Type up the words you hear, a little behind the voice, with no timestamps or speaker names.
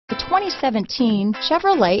2017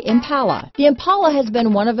 Chevrolet Impala. The Impala has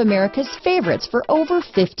been one of America's favorites for over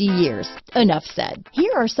 50 years. Enough said.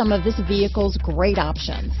 Here are some of this vehicle's great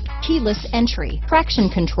options: keyless entry, traction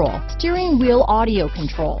control, steering wheel audio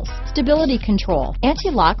controls, stability control,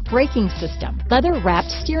 anti-lock braking system, leather-wrapped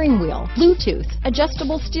steering wheel, Bluetooth,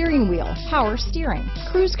 adjustable steering wheel, power steering,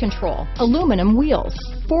 cruise control, aluminum wheels,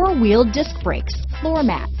 four-wheel disc brakes, floor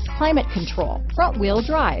mats, climate control, front-wheel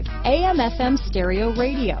drive, AM/FM stereo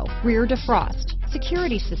radio, rear defrost,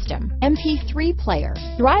 security system, MP3 player.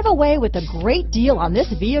 Drive away with a great deal on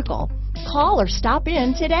this vehicle. Call or stop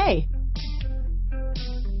in today.